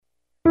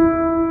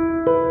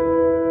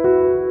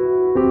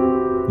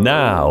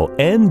Now,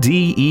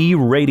 NDE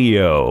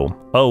Radio,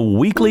 a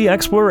weekly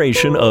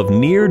exploration of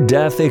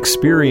near-death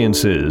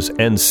experiences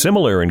and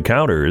similar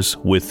encounters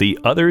with the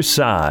other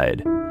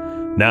side.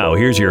 Now,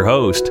 here's your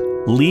host,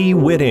 Lee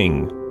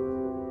Whitting.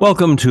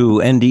 Welcome to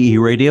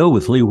NDE Radio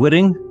with Lee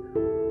Whitting.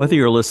 Whether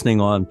you're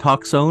listening on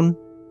TalkZone,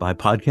 by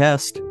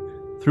podcast,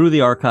 through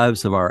the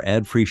archives of our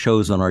ad-free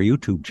shows on our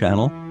YouTube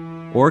channel,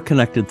 or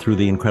connected through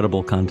the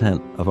incredible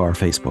content of our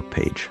Facebook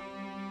page.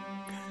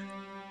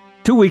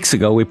 2 weeks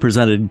ago, we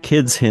presented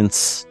Kids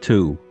Hints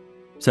 2,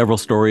 several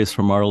stories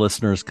from our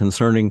listeners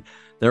concerning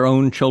their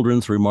own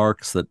children's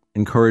remarks that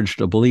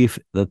encouraged a belief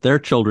that their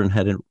children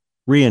had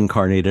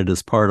reincarnated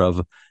as part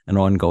of an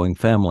ongoing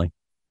family.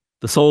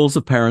 The souls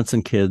of parents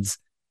and kids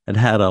had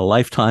had a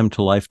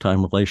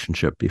lifetime-to-lifetime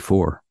relationship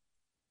before.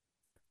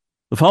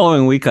 The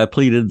following week, I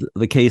pleaded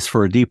the case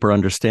for a deeper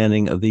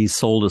understanding of these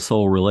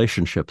soul-to-soul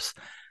relationships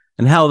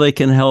and how they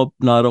can help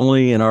not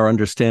only in our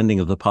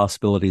understanding of the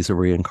possibilities of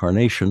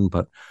reincarnation,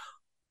 but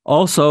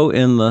also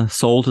in the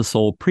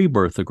soul-to-soul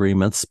pre-birth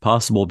agreements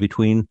possible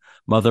between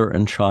mother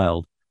and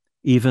child,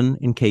 even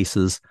in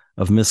cases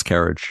of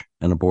miscarriage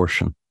and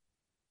abortion.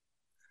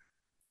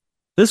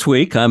 This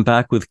week, I'm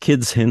back with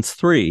Kids Hints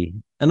 3,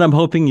 and I'm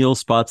hoping you'll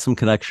spot some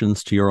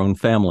connections to your own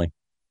family.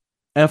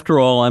 After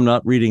all, I'm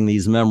not reading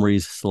these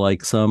memories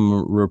like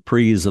some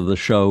reprise of the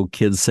show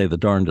Kids Say the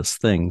Darndest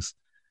Things,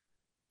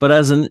 but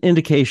as an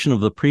indication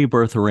of the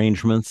pre-birth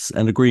arrangements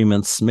and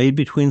agreements made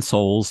between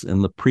souls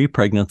in the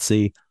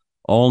pre-pregnancy,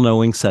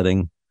 all-knowing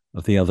setting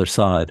of the other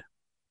side.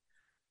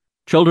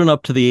 Children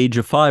up to the age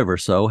of 5 or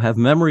so have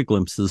memory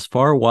glimpses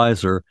far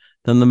wiser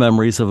than the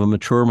memories of a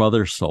mature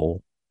mother's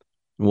soul.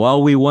 And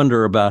while we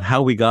wonder about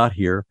how we got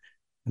here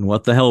and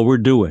what the hell we're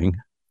doing,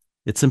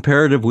 it's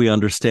imperative we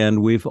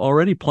understand we've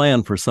already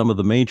planned for some of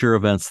the major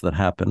events that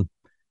happen,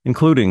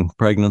 including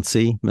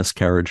pregnancy,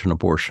 miscarriage, and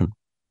abortion.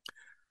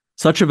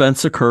 Such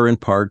events occur in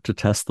part to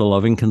test the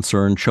loving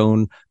concern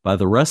shown by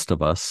the rest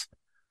of us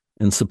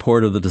in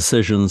support of the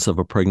decisions of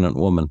a pregnant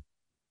woman.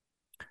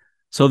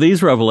 So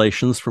these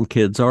revelations from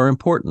kids are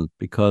important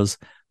because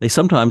they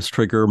sometimes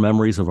trigger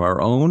memories of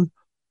our own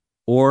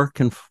or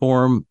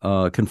confirm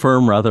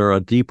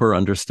a deeper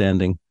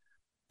understanding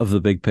of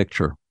the big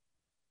picture.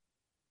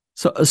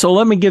 So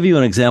let me give you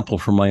an example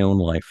from my own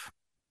life.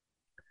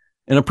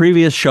 In a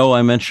previous show,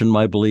 I mentioned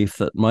my belief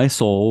that my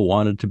soul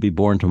wanted to be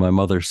born to my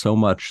mother so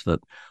much that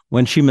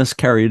when she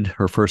miscarried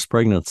her first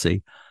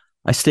pregnancy,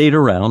 I stayed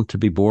around to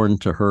be born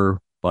to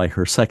her by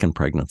her second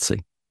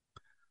pregnancy.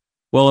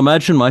 Well,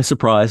 imagine my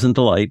surprise and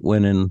delight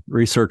when, in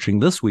researching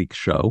this week's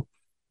show,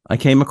 I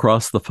came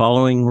across the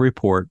following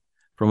report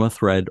from a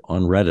thread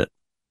on Reddit.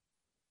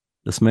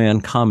 This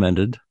man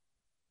commented,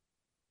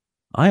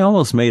 "I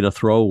almost made a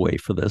throwaway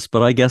for this,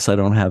 but I guess I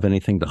don't have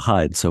anything to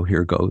hide, so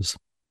here goes.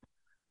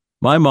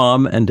 My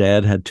mom and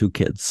dad had 2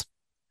 kids.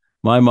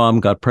 My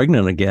mom got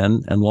pregnant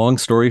again, and long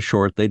story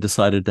short, they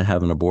decided to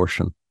have an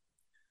abortion.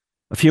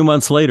 A few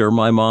months later,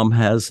 my mom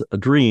has a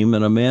dream,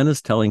 and a man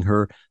is telling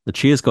her that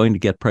she is going to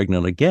get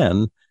pregnant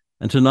again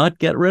and to not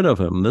get rid of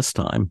him this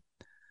time.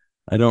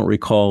 I don't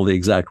recall the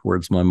exact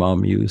words my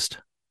mom used.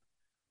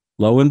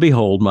 Lo and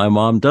behold, my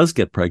mom does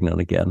get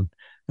pregnant again,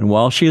 and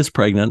while she is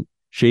pregnant,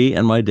 she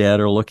and my dad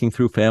are looking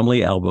through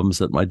family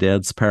albums at my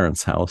dad's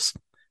parents' house,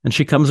 and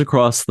she comes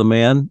across the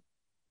man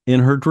in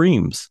her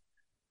dreams,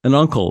 an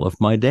uncle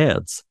of my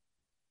dad's.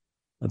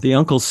 The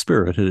uncle's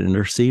spirit had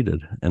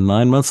interceded, and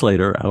 9 months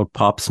later, out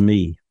pops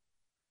me.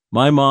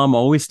 My mom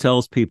always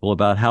tells people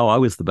about how I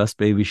was the best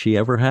baby she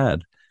ever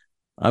had.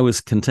 I was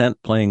content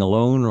playing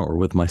alone or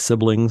with my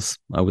siblings.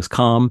 I was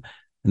calm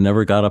and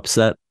never got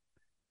upset.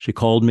 She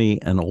called me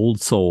an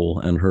old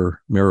soul and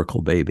her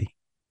miracle baby."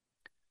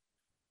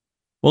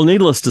 Well,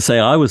 needless to say,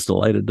 I was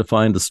delighted to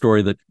find a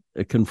story that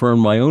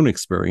confirmed my own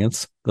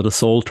experience, that a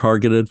soul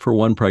targeted for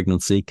one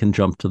pregnancy can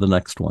jump to the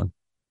next one.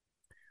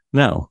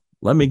 Now,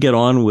 let me get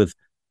on with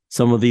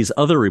some of these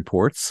other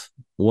reports,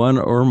 one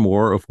or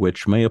more of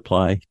which may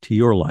apply to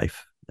your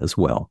life as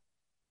well.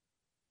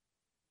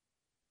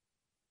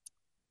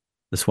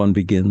 This one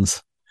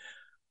begins,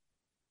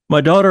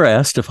 "My daughter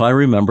asked if I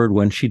remembered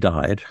when she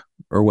died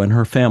or when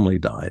her family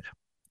died.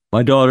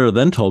 My daughter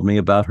then told me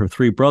about her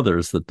 3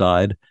 brothers that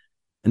died,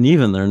 and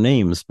even their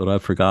names, but I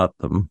forgot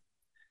them.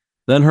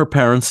 Then her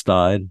parents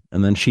died,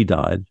 and then she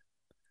died,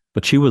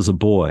 but she was a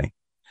boy.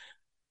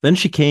 Then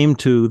she came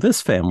to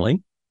this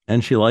family,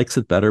 and she likes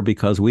it better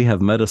because we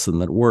have medicine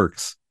that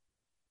works.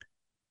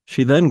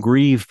 She then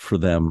grieved for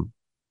them,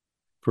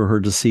 for her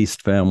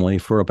deceased family,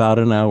 for about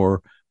an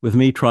hour, with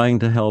me trying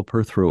to help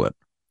her through it.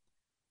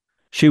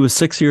 She was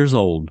 6 years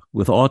old,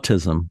 with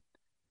autism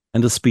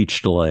and a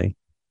speech delay.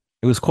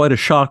 It was quite a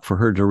shock for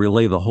her to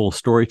relay the whole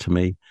story to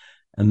me,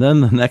 and then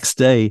the next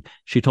day,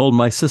 she told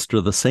my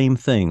sister the same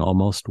thing,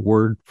 almost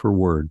word for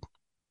word."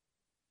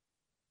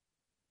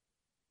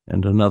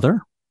 And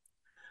another,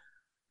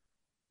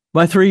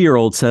 "My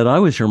 3-year-old said, 'I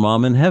was your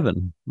mom in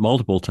heaven,'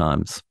 multiple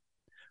times.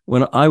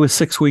 When I was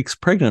 6 weeks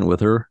pregnant with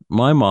her,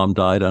 my mom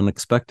died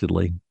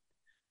unexpectedly.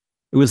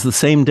 It was the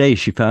same day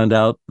she found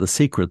out the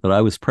secret that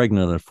I was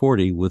pregnant at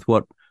 40 with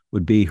what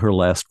would be her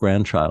last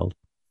grandchild.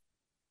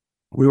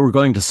 We were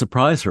going to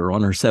surprise her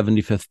on her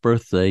 75th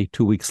birthday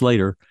 2 weeks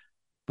later,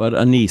 but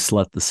a niece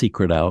let the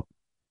secret out.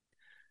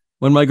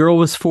 When my girl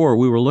was 4,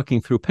 we were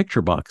looking through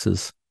picture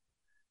boxes.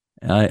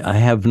 I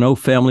have no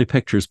family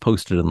pictures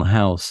posted in the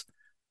house.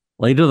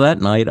 Later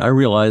that night, I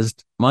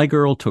realized my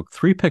girl took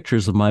 3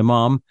 pictures of my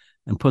mom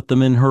and put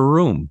them in her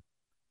room.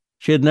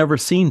 She had never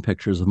seen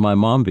pictures of my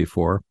mom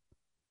before.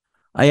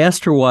 I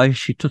asked her why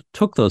she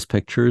took those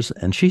pictures,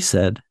 and she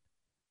said,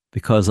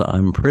 "Because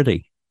I'm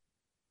pretty."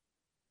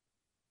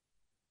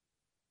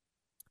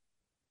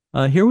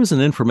 Here was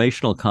an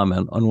informational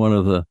comment on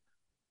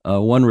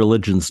one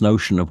religion's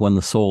notion of when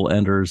the soul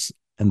enters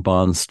and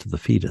bonds to the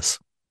fetus.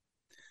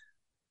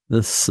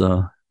 This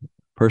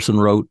person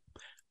wrote,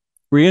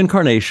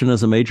 "Reincarnation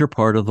is a major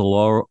part of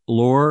the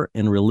lore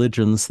in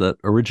religions that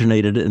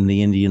originated in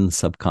the Indian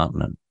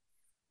subcontinent.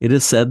 It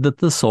is said that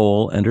the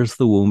soul enters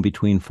the womb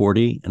between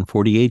 40 and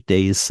 48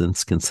 days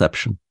since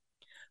conception.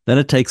 Then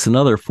it takes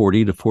another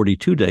 40 to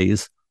 42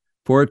 days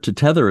for it to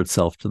tether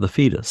itself to the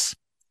fetus.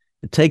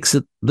 It takes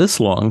it this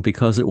long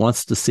because it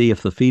wants to see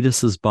if the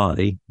fetus's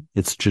body,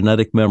 its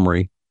genetic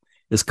memory,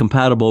 is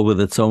compatible with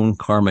its own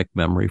karmic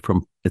memory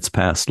from its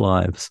past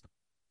lives.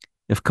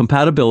 If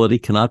compatibility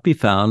cannot be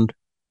found,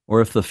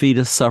 or if the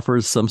fetus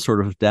suffers some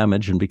sort of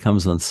damage and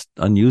becomes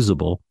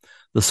unusable,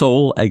 the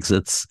soul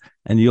exits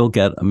and you'll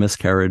get a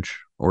miscarriage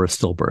or a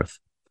stillbirth.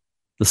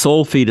 The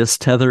soul fetus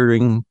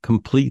tethering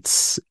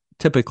completes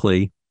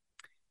typically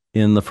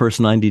in the first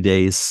 90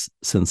 days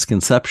since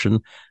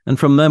conception, and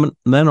from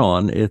then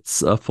on,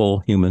 it's a full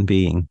human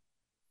being.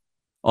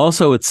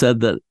 Also, it's said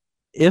that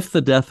if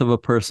the death of a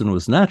person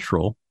was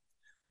natural,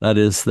 that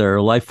is,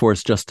 their life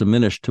force just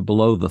diminished to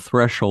below the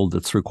threshold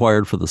that's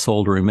required for the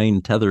soul to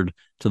remain tethered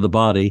to the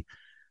body,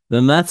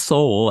 then that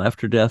soul,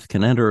 after death,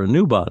 can enter a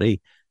new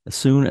body as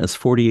soon as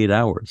 48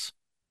 hours.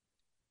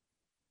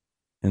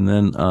 And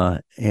then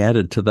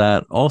added to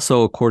that,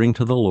 also according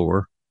to the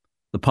lore,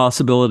 the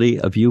possibility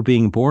of you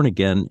being born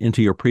again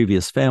into your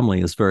previous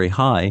family is very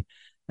high,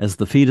 as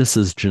the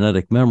fetus's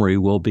genetic memory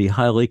will be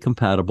highly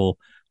compatible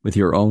with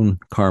your own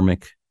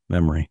karmic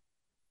memory.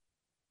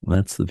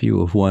 That's the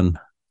view of one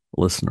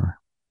listener.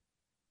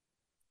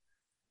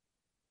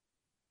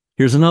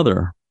 Here's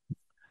another.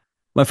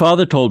 My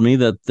father told me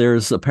that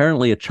there's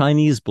apparently a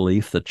Chinese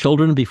belief that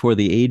children before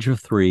the age of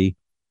 3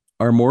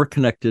 are more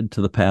connected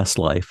to the past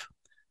life,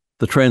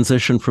 the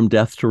transition from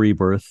death to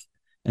rebirth,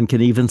 and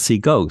can even see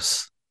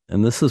ghosts.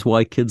 And this is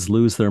why kids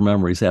lose their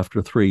memories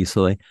after 3,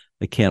 so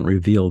they can't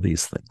reveal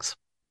these things.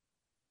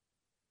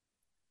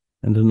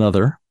 And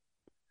another.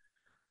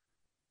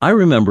 I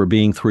remember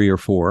being 3 or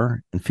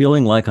 4 and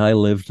feeling like I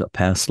lived a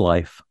past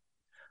life.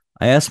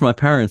 I asked my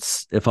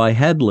parents if I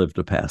had lived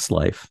a past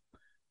life.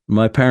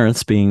 My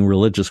parents, being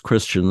religious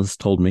Christians,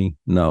 told me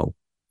no.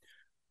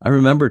 I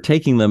remember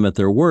taking them at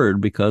their word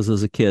because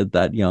as a kid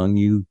that young,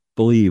 you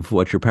believe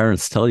what your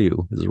parents tell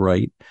you is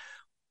right,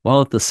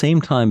 while at the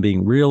same time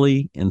being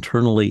really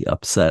internally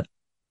upset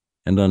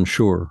and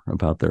unsure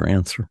about their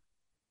answer.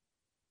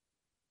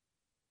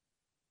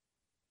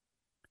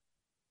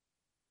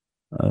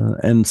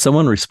 And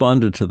someone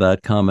responded to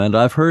that comment,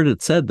 "I've heard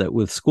it said that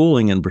with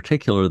schooling in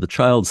particular, the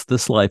child's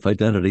this life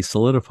identity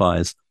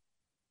solidifies.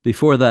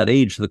 Before that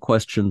age, the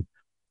question,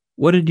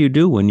 'What did you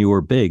do when you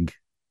were big?'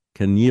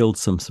 can yield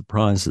some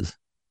surprises."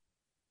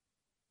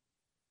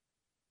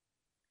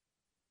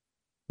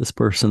 This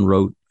person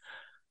wrote,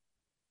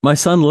 "My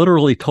son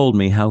literally told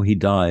me how he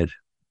died.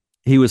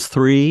 He was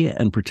 3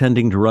 and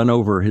pretending to run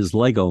over his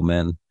Lego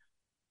men.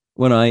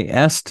 When I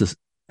asked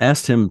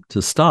him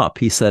to stop,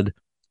 he said,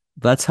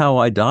 'That's how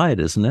I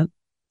died, isn't it?'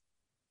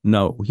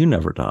 'No, you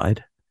never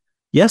died.'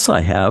 'Yes,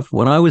 I have.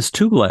 When I was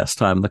 2 last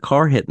time, the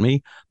car hit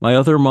me, my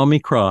other mommy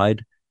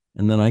cried,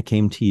 and then I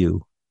came to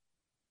you.'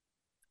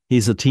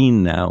 He's a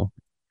teen now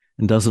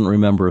and doesn't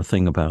remember a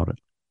thing about it."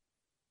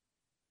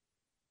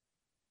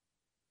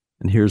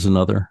 And here's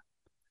another.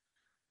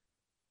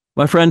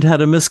 My friend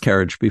had a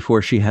miscarriage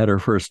before she had her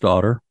first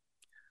daughter.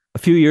 A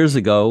few years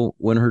ago,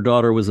 when her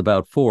daughter was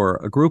about 4,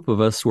 a group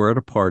of us were at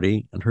a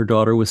party, and her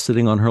daughter was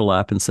sitting on her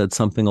lap and said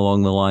something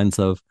along the lines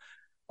of,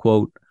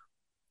 quote,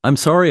 "I'm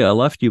sorry I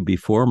left you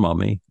before,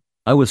 Mommy.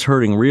 I was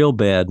hurting real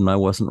bad and I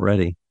wasn't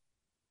ready."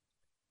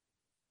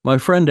 My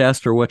friend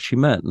asked her what she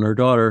meant, and her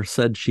daughter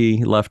said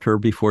she left her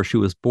before she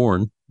was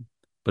born,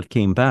 but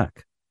came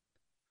back.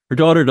 Her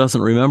daughter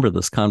doesn't remember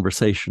this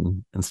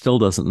conversation and still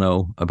doesn't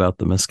know about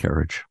the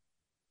miscarriage.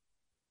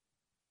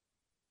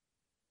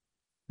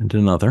 And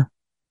another.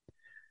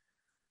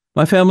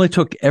 My family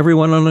took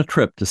everyone on a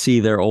trip to see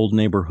their old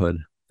neighborhood.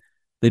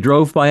 They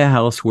drove by a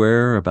house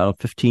where, about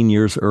 15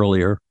 years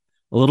earlier,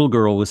 a little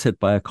girl was hit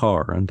by a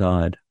car and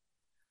died.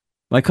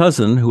 My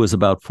cousin, who was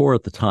about 4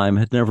 at the time,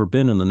 had never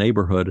been in the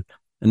neighborhood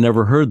and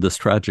never heard this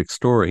tragic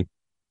story.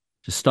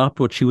 She stopped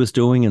what she was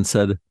doing and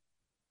said,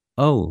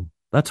 "Oh,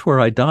 that's where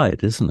I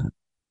died, isn't it?"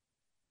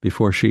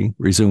 before she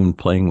resumed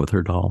playing with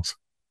her dolls.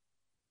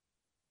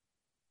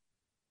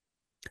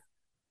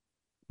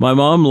 My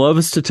mom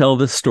loves to tell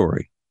this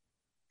story.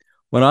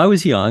 When I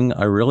was young,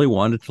 I really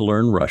wanted to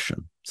learn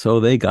Russian, so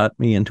they got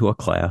me into a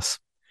class.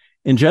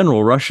 In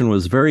general, Russian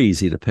was very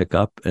easy to pick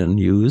up and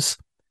use.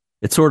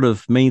 It sort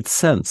of made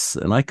sense,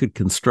 and I could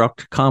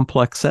construct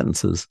complex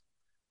sentences.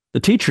 The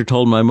teacher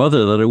told my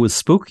mother that it was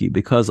spooky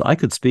because I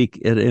could speak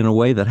it in a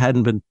way that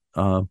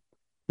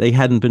they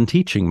hadn't been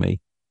teaching me.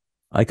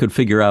 I could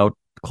figure out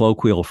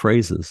colloquial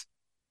phrases.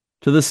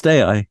 To this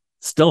day, I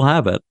still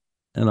have it,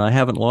 and I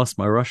haven't lost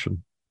my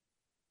Russian.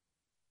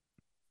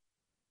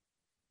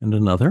 And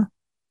another.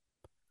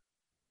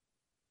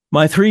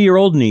 My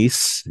 3-year-old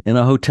niece in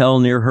a hotel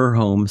near her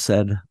home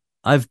said,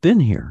 "I've been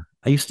here.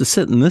 I used to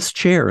sit in this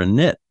chair and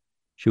knit."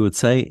 She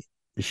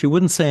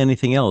wouldn't say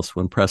anything else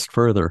when pressed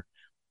further.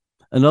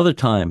 Another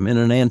time, in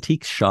an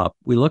antique shop,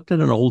 we looked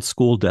at an old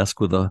school desk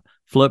with a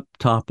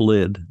flip-top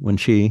lid when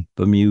she,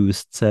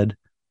 bemused, said,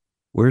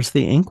 "Where's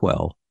the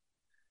inkwell?"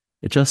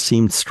 It just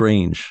seemed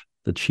strange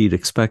that she'd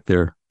expect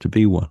there to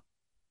be one.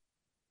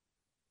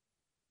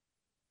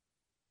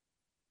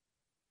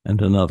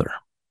 And another.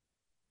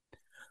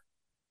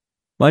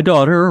 My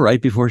daughter,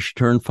 right before she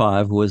turned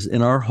 5, was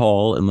in our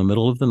hall in the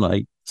middle of the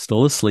night,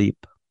 still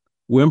asleep,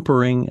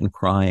 whimpering and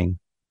crying.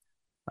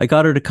 I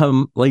got her to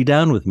come lay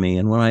down with me,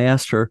 and when I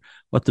asked her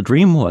what the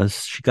dream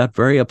was, she got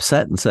very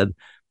upset and said,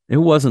 "It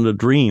wasn't a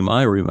dream,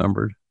 I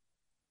remembered."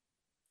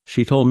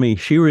 She told me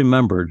she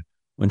remembered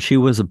when she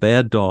was a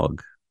bad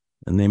dog,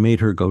 and they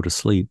made her go to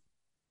sleep.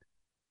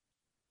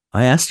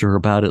 I asked her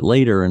about it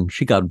later, and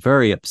she got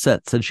very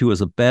upset, said she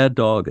was a bad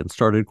dog, and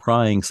started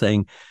crying,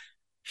 saying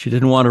she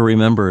didn't want to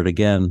remember it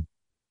again.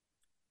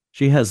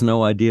 She has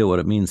no idea what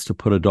it means to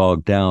put a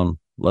dog down,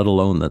 let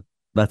alone that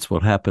that's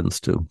what happens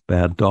to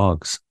bad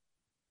dogs.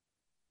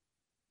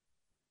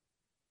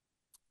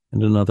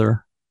 And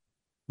another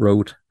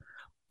wrote,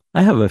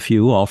 I have a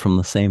few, all from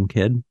the same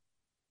kid.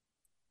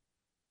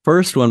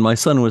 First, when my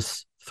son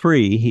was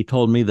 3, he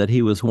told me that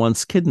he was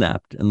once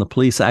kidnapped and the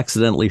police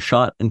accidentally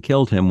shot and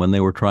killed him when they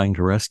were trying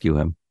to rescue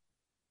him.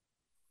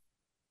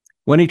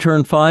 When he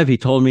turned 5, he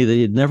told me that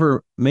he'd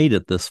never made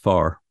it this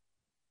far.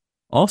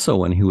 Also,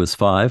 when he was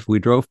 5, we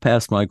drove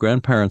past my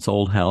grandparents'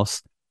 old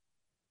house.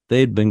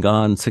 They'd been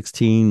gone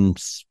 16,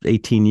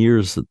 18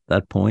 years at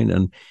that point,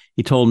 and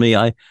he told me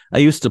I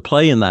used to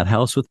play in that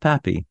house with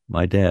Pappy,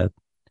 my dad,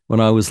 when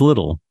I was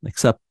little,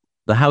 except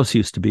the house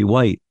used to be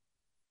white.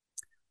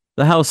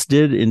 The house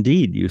did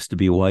indeed used to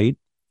be white,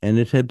 and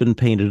it had been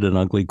painted an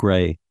ugly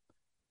gray.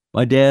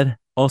 My dad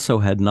also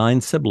had 9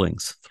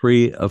 siblings,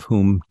 3 of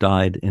whom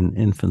died in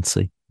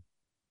infancy.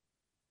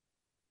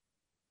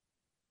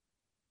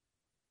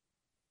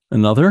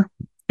 Another,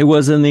 it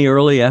was in the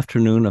early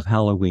afternoon of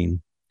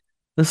Halloween.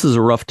 This is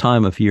a rough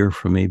time of year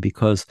for me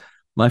because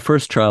my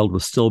first child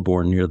was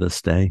stillborn near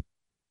this day.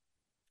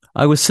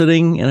 I was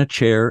sitting in a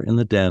chair in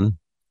the den.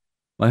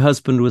 My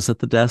husband was at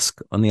the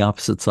desk on the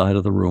opposite side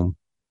of the room.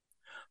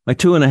 My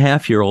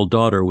 2.5-year-old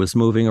daughter was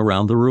moving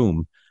around the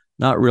room,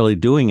 not really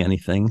doing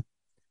anything.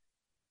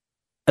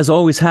 As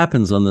always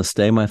happens on this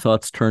day, my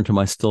thoughts turned to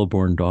my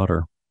stillborn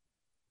daughter.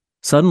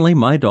 Suddenly,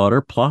 my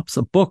daughter plops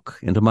a book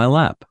into my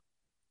lap.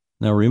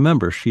 Now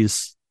remember,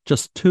 she's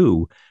just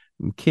 2,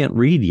 and can't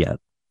read yet.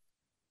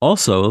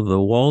 Also,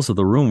 the walls of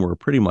the room were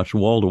pretty much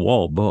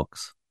wall-to-wall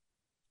books.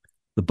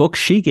 The book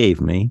she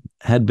gave me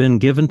had been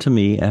given to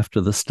me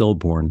after the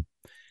stillborn.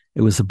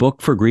 It was a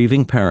book for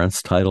grieving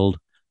parents titled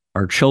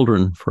Our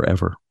Children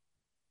Forever.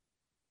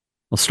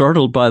 Well,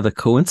 startled by the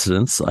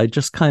coincidence, I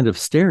just kind of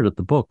stared at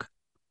the book.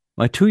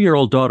 My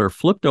 2-year-old daughter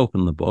flipped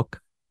open the book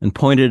and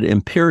pointed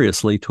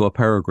imperiously to a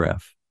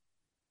paragraph.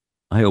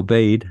 I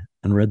obeyed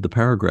and read the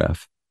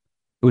paragraph.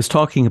 It was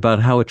talking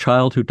about how a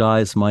child who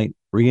dies might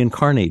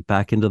reincarnate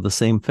back into the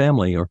same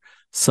family or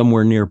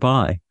somewhere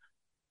nearby.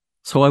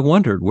 So I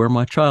wondered where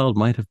my child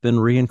might have been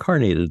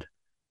reincarnated.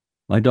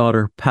 My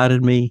daughter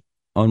patted me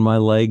on my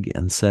leg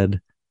and said,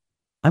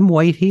 "I'm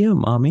right here,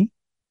 Mommy."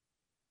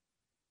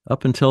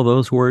 Up until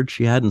those words,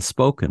 she hadn't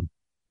spoken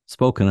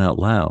out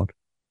loud.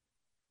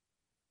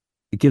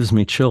 It gives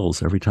me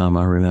chills every time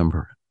I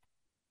remember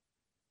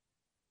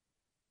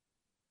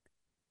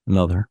it.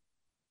 Another.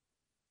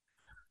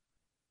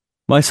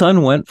 My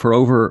son went for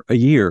over a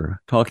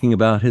year talking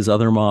about his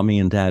other mommy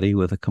and daddy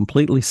with a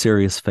completely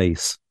serious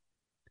face.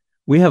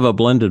 We have a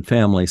blended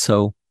family,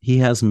 so he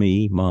has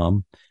me,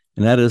 Mom,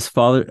 and at his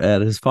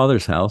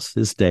father's house,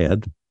 his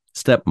dad,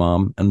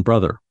 stepmom, and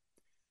brother.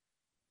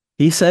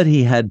 He said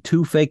he had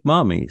 2 fake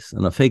mommies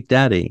and a fake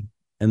daddy,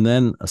 and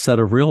then a set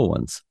of real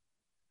ones.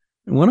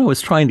 And when I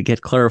was trying to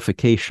get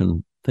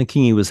clarification,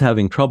 thinking he was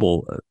having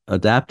trouble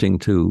adapting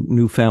to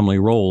new family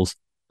roles,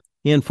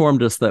 he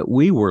informed us that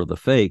we were the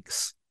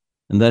fakes,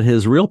 and that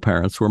his real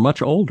parents were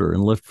much older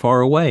and lived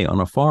far away on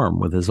a farm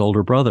with his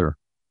older brother.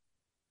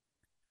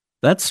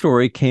 That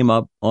story came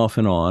up off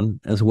and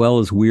on, as well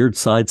as weird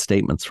side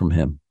statements from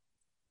him.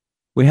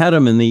 We had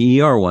him in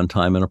the ER one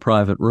time in a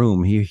private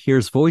room. He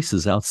hears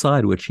voices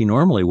outside, which he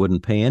normally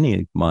wouldn't pay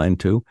any mind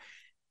to.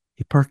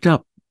 He perked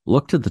up,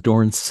 looked at the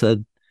door, and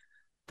said,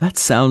 "That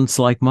sounds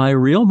like my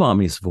real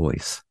mommy's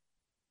voice."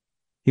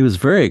 He was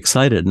very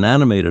excited and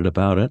animated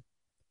about it.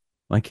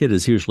 My kid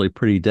is usually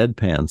pretty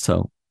deadpan,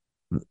 so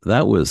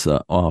that was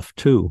off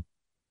too.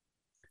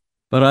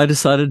 But I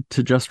decided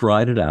to just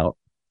ride it out.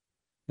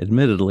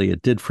 Admittedly,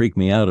 it did freak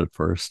me out at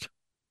first.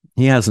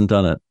 He hasn't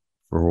done it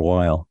for a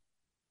while.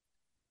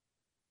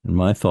 And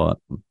my thought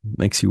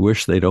makes you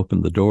wish they'd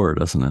opened the door,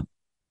 doesn't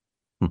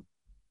it?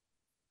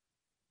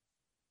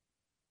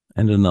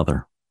 And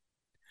another.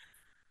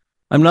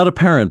 I'm not a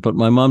parent, but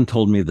my mom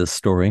told me this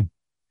story.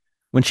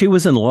 When she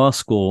was in law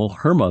school,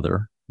 her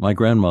mother, my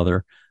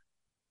grandmother,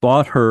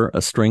 bought her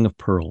a string of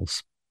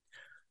pearls.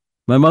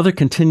 My mother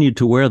continued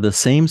to wear the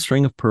same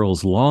string of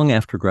pearls long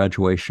after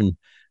graduation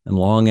and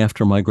long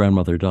after my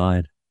grandmother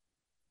died.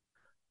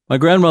 My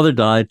grandmother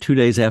died 2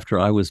 days after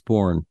I was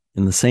born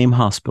in the same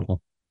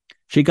hospital.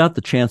 She got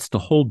the chance to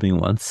hold me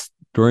once,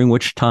 during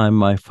which time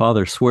my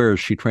father swears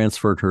she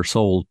transferred her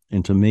soul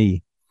into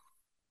me.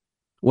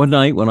 One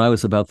night when I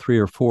was about 3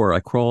 or 4, I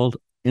crawled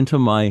into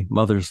my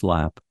mother's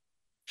lap.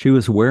 She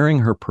was wearing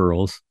her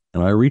pearls,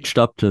 and I reached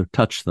up to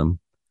touch them.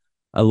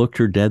 I looked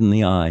her dead in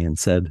the eye and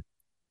said,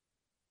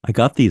 "I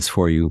got these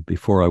for you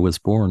before I was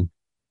born."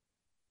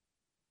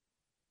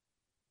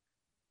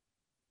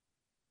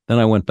 Then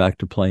I went back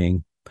to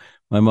playing.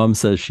 My mom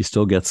says she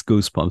still gets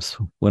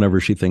goosebumps whenever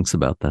she thinks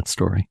about that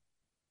story.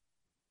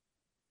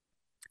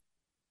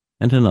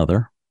 And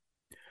another.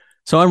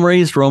 So I'm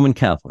raised Roman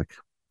Catholic.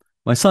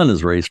 My son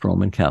is raised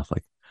Roman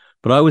Catholic,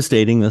 but I was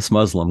dating this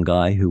Muslim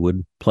guy who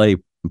would play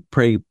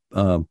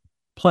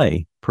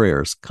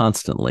prayers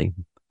constantly.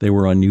 They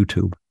were on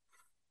YouTube.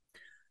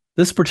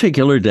 This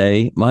particular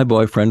day, my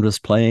boyfriend was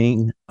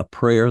playing a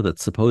prayer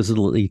that's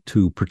supposedly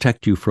to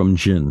protect you from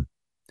jinn.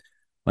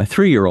 My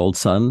 3-year-old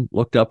son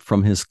looked up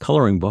from his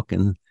coloring book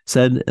and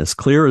said, as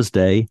clear as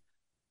day,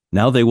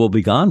 "Now they will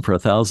be gone for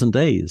 1,000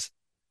 days."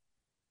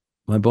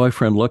 My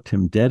boyfriend looked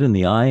him dead in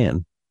the eye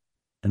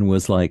and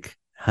was like,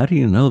 "How do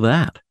you know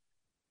that?"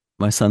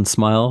 My son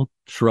smiled,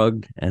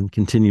 shrugged, and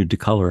continued to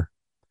color.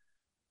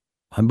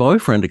 My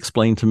boyfriend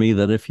explained to me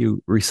that if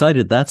you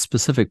recited that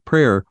specific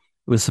prayer,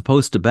 it was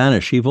supposed to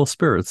banish evil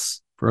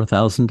spirits for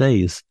 1,000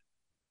 days.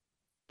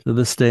 To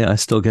this day, I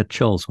still get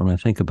chills when I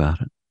think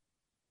about it.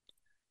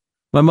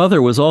 My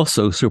mother was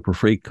also super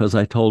freaked because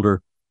I told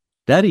her,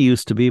 "Daddy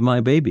used to be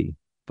my baby,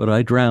 but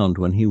I drowned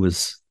when he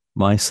was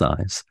my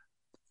size.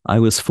 I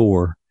was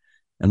 4,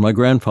 and my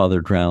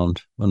grandfather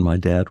drowned when my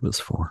dad was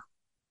 4.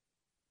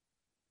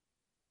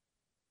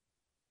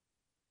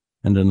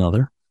 And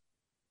another.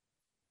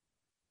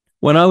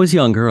 When I was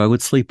younger, I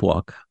would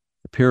sleepwalk,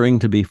 appearing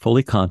to be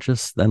fully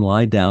conscious, then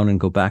lie down and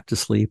go back to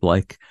sleep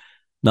like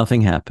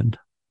nothing happened.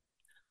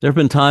 There have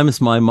been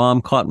times my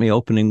mom caught me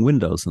opening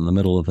windows in the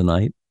middle of the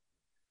night.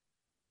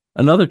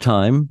 Another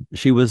time,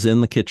 she was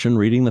in the kitchen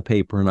reading the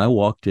paper, and I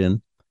walked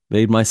in,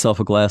 made myself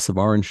a glass of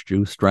orange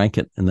juice, drank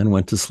it, and then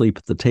went to sleep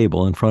at the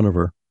table in front of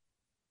her.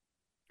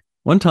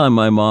 One time,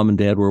 my mom and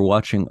dad were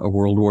watching a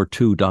World War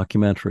II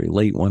documentary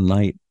late one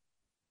night.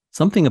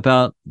 Something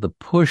about the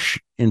push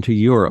into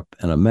Europe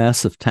and a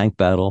massive tank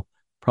battle,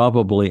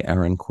 probably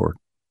Arancourt.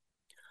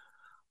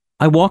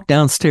 I walked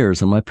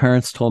downstairs and my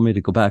parents told me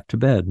to go back to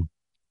bed.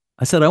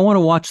 I said, "I want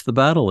to watch the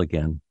battle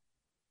again."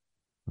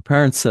 My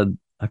parents said,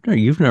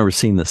 "You've never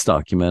seen this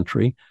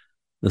documentary,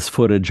 this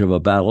footage of a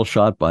battle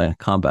shot by a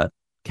combat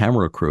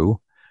camera crew."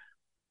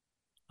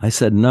 I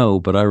said, "No,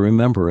 but I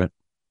remember it.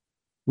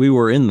 We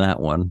were in that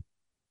one.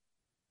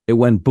 It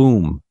went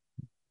boom."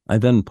 I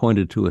then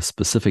pointed to a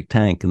specific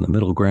tank in the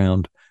middle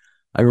ground.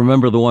 I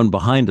remember the one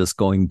behind us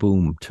going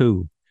boom,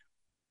 too.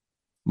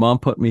 Mom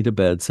put me to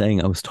bed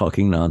saying I was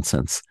talking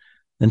nonsense.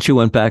 Then she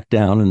went back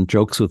down and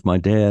jokes with my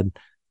dad.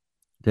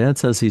 Dad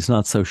says he's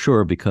not so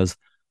sure because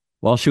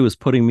while she was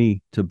putting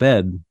me to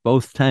bed,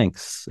 both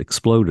tanks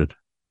exploded.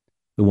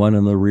 The one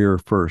in the rear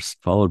first,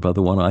 followed by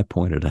the one I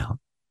pointed out.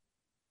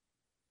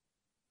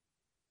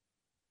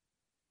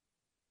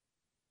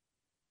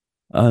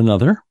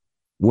 Another.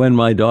 When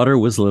my daughter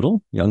was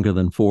little, younger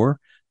than 4,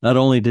 not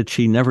only did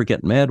she never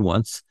get mad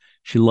once,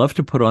 she loved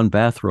to put on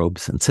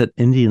bathrobes and sit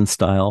Indian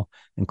style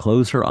and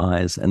close her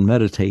eyes and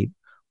meditate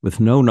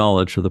with no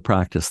knowledge of the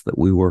practice that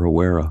we were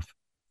aware of.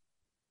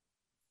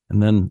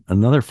 And then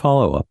another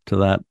follow-up to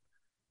that,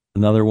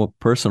 another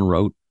person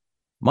wrote,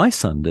 "My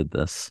son did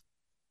this,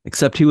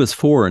 except he was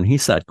 4 and he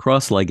sat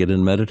cross-legged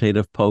in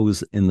meditative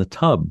pose in the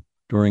tub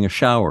during a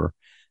shower.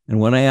 And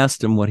when I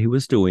asked him what he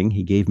was doing,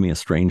 he gave me a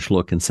strange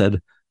look and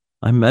said,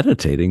 'I'm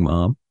meditating,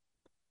 Mom.'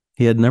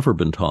 He had never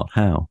been taught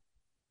how."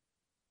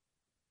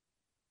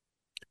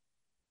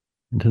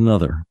 And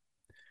another.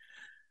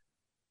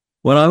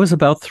 When I was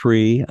about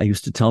 3, I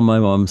used to tell my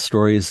mom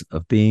stories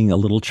of being a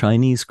little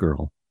Chinese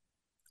girl.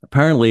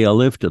 Apparently, I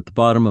lived at the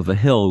bottom of a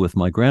hill with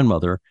my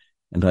grandmother,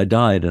 and I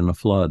died in a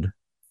flood.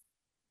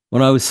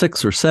 When I was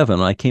 6 or 7,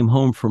 I came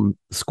home from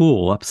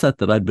school upset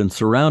that I'd been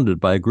surrounded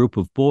by a group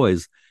of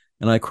boys,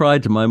 and I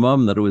cried to my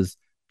mom that it was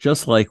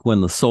just like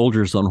when the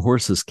soldiers on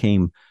horses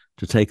came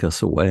to take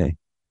us away.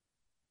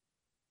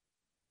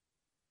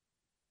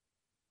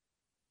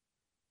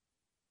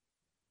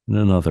 And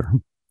another.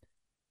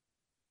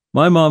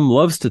 My mom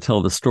loves to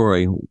tell the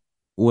story.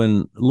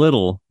 When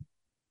little,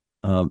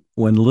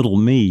 when little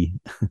me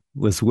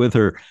was with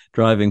her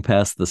driving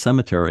past the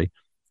cemetery,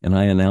 and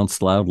I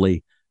announced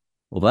loudly,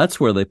 "Well, that's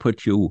where they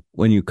put you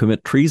when you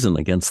commit treason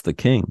against the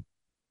king."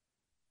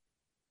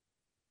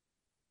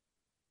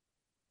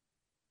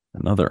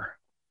 Another.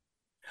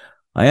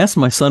 I asked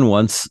my son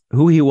once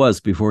who he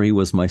was before he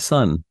was my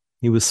son.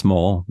 He was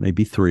small,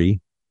 maybe 3.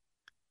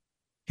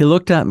 He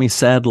looked at me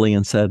sadly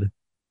and said,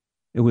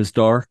 "It was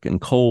dark and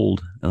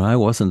cold, and I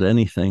wasn't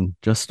anything,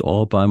 just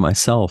all by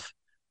myself."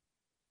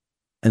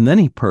 And then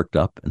he perked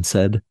up and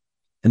said,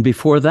 "And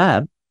before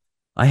that,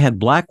 I had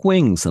black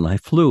wings and I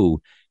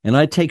flew, and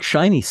I'd take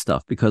shiny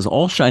stuff because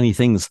all shiny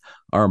things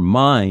are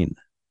mine."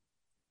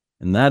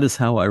 And that is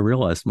how I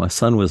realized my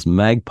son was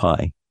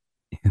Magpie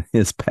in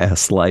his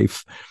past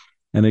life.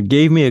 And it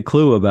gave me a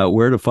clue about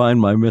where to find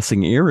my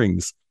missing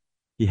earrings.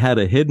 He had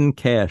a hidden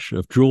cache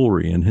of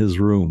jewelry in his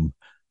room,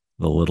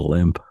 the little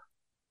imp.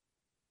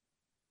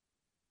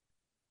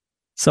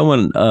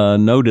 Someone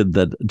noted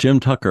that Jim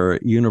Tucker,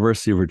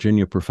 University of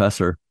Virginia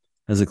professor,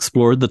 has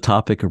explored the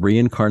topic of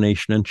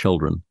reincarnation in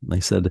children.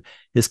 They said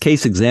his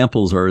case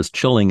examples are as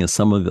chilling as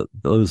some of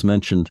those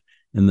mentioned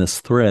in this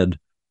thread.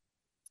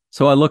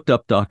 So I looked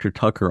up Dr.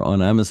 Tucker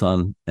on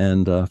Amazon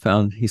and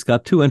found he's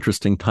got 2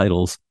 interesting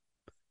titles.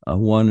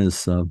 One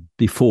is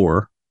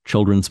Before,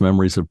 Children's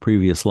Memories of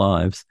Previous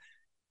Lives,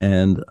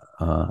 and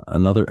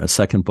a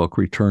second book,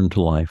 Return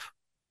to Life.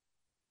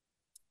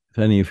 If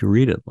any of you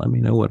read it, let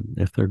me know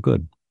if they're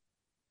good.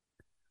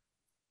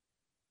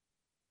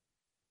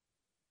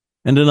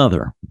 And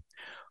another.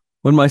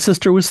 When my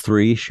sister was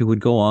 3, she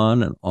would go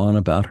on and on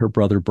about her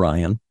brother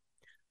Brian.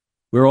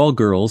 We're all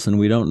girls, and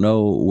we don't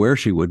know where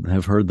she would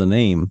have heard the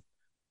name,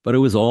 but it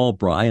was all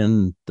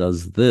Brian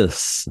does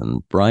this,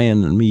 and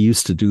Brian and me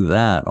used to do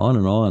that, on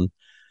and on.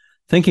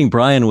 Thinking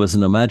Brian was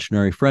an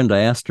imaginary friend, I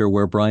asked her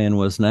where Brian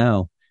was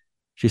now.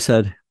 She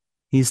said,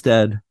 "He's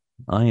dead.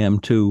 I am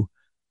too.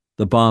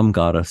 The bomb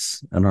got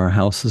us, and our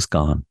house is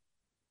gone."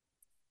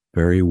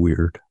 Very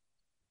weird.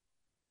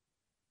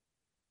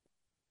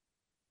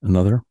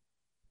 Another.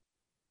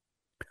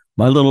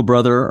 My little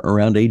brother,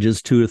 around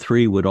ages 2 to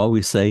 3, would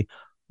always say,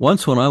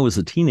 "Once when I was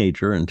a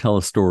teenager," and tell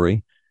a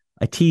story.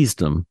 I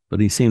teased him, but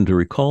he seemed to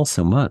recall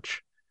so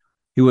much.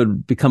 He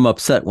would become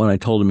upset when I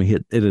told him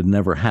it had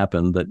never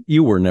happened, that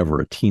you were never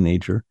a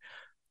teenager.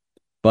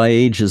 By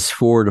ages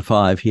 4 to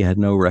 5, he had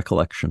no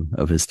recollection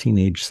of his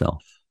teenage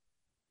self.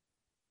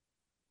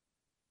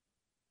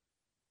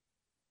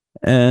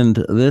 And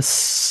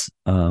this,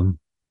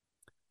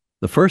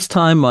 the first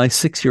time my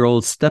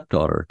 6-year-old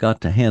stepdaughter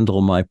got to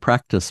handle my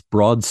practice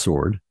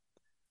broadsword,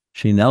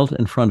 she knelt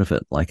in front of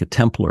it like a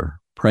Templar,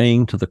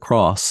 praying to the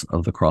cross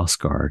of the cross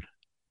guard.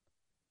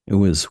 It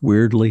was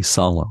weirdly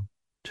solemn,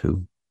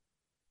 too.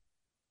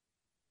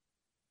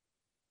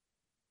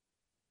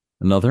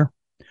 Another.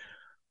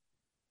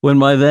 When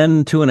my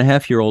then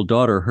 2.5-year-old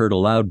daughter heard a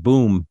loud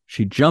boom,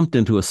 she jumped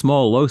into a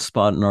small low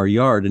spot in our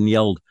yard and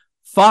yelled,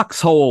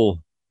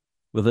 "Foxhole!"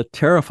 with a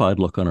terrified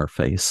look on her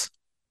face.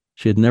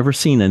 She had never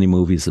seen any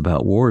movies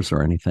about wars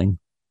or anything.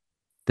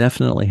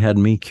 Definitely had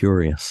me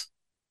curious.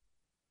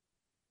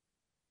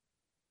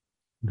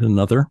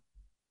 Another.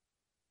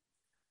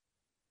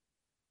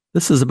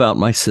 This is about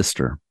my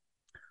sister.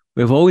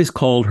 We have always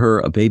called her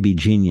a baby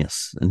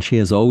genius, and she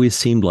has always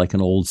seemed like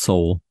an old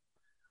soul.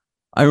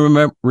 I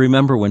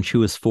remember when she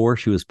was 4,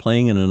 she was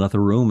playing in another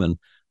room, and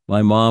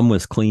my mom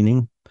was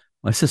cleaning.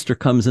 My sister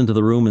comes into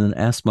the room and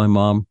asks my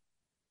mom,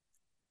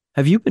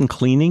 "Have you been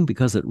cleaning?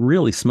 Because it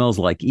really smells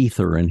like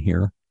ether in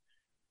here."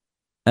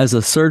 As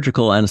a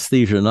surgical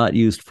anesthesia not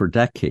used for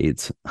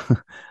decades,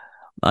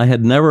 I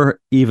had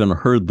never even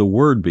heard the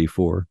word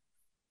before.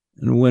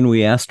 And when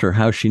we asked her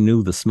how she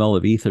knew the smell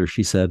of ether,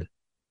 she said,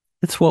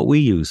 "It's what we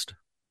used."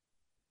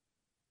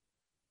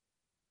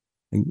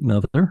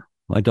 Another.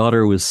 My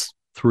daughter was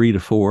 3 to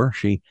 4.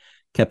 She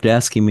kept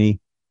asking me,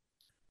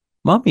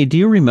 "Mommy, do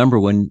you remember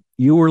when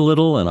you were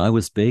little and I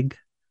was big?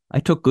 I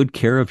took good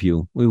care of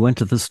you. We went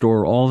to the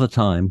store all the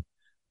time."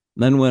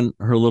 Then when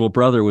her little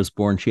brother was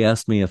born, she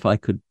asked me if I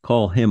could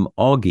call him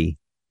Augie.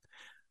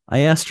 I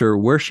asked her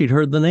where she'd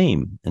heard the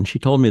name, and she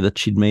told me that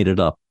she'd made it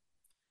up.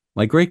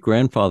 My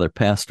great-grandfather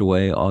passed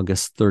away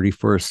August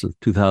 31st of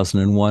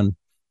 2001.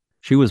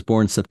 She was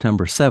born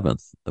September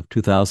 7th of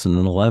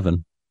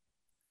 2011.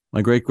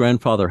 My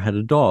great-grandfather had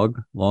a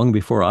dog long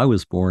before I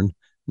was born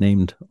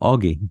named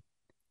Augie.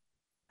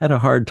 Had a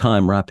hard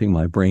time wrapping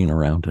my brain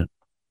around it.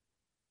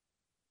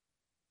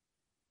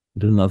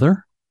 And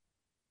another.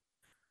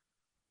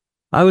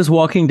 I was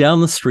walking down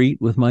the street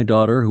with my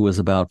daughter, who was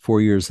about 4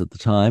 years at the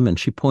time, and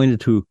she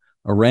pointed to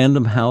a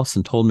random house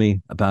and told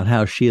me about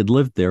how she had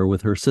lived there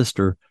with her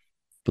sister,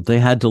 but they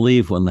had to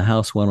leave when the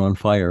house went on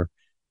fire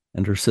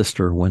and her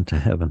sister went to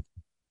heaven.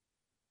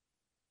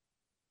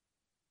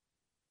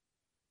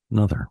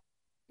 Another.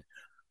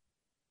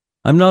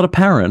 I'm not a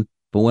parent,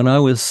 but when I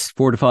was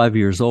 4 to 5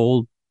 years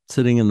old,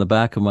 sitting in the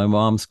back of my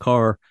mom's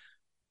car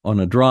on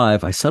a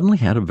drive, I suddenly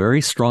had a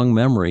very strong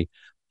memory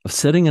of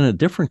sitting in a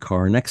different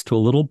car next to a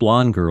little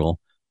blonde girl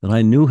that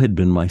I knew had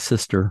been my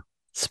sister,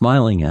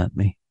 smiling at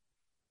me.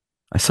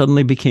 I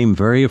suddenly became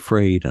very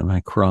afraid and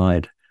I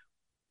cried.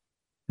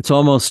 It's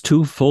almost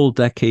 2 full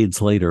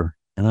decades later,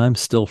 and I'm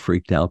still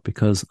freaked out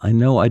because I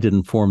know I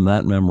didn't form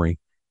that memory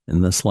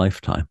in this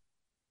lifetime.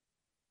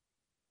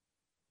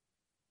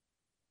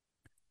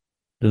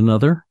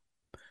 Another,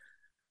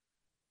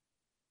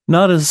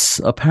 not as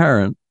a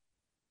parent,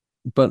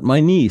 but my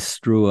niece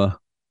drew a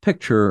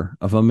picture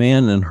of a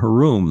man in her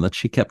room that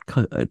she kept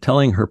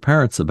telling her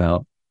parents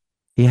about.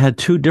 He had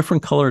 2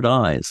 different colored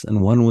eyes,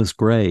 and one was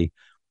gray.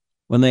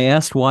 When they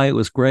asked why it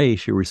was gray,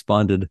 she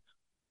responded,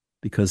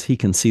 because he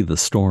can see the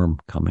storm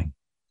coming.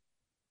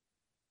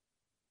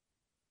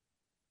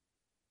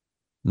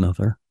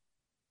 Another.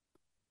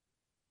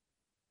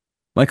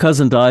 My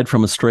cousin died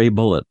from a stray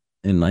bullet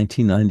in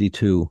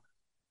 1992.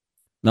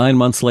 9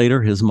 months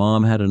later, his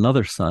mom had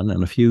another son,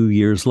 and a few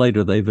years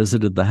later, they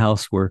visited the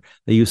house where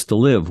they used to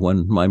live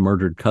when my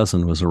murdered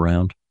cousin was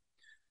around.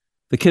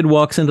 The kid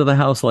walks into the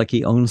house like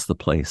he owns the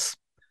place,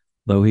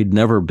 though he'd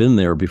never been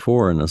there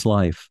before in his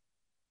life.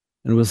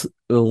 It was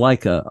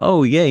like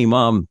oh, yay,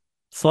 mom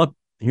slept.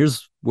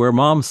 Here's where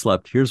mom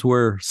slept. Here's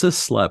where sis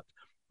slept.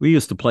 We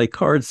used to play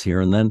cards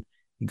here. And then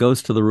he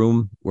goes to the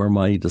room where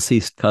my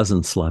deceased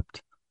cousin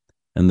slept.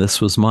 And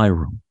this was my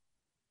room.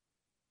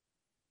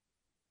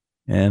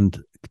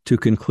 And to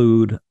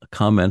conclude, a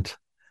comment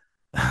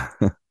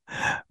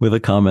with a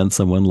comment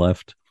someone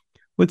left.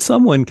 Would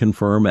someone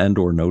confirm and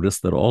or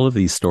notice that all of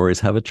these stories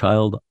have a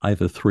child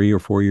either 3 or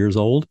 4 years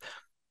old?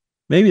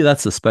 Maybe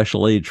that's a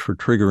special age for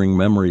triggering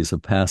memories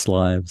of past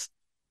lives.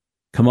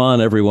 Come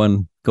on,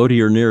 everyone, go to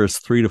your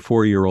nearest 3 to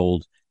 4 year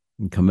old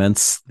and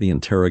commence the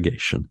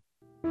interrogation.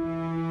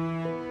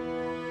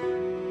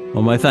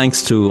 Well, my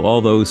thanks to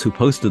all those who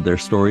posted their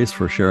stories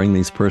for sharing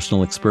these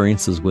personal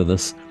experiences with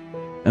us.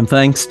 And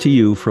thanks to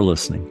you for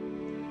listening.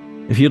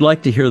 If you'd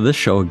like to hear this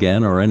show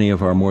again or any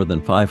of our more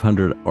than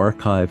 500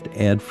 archived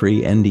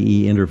ad-free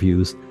NDE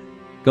interviews,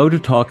 go to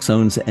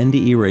TalkZone's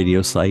NDE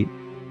radio site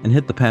and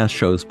hit the past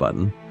shows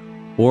button,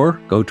 or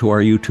go to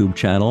our YouTube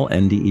channel,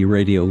 NDE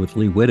Radio with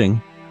Lee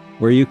Whitting,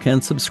 where you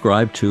can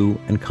subscribe to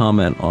and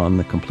comment on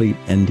the complete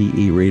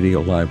NDE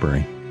Radio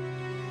library.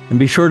 And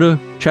be sure to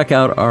check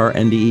out our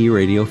NDE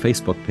Radio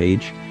Facebook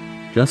page.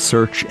 Just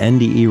search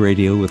NDE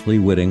Radio with Lee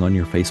Whitting on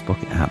your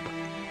Facebook app.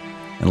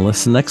 And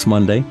listen next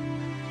Monday,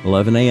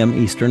 11 a.m.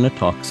 Eastern at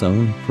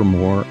TalkZone for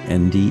more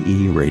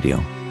NDE Radio.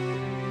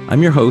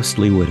 I'm your host,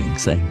 Lee Whitting,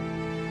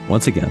 saying,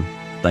 once again,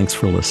 thanks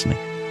for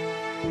listening.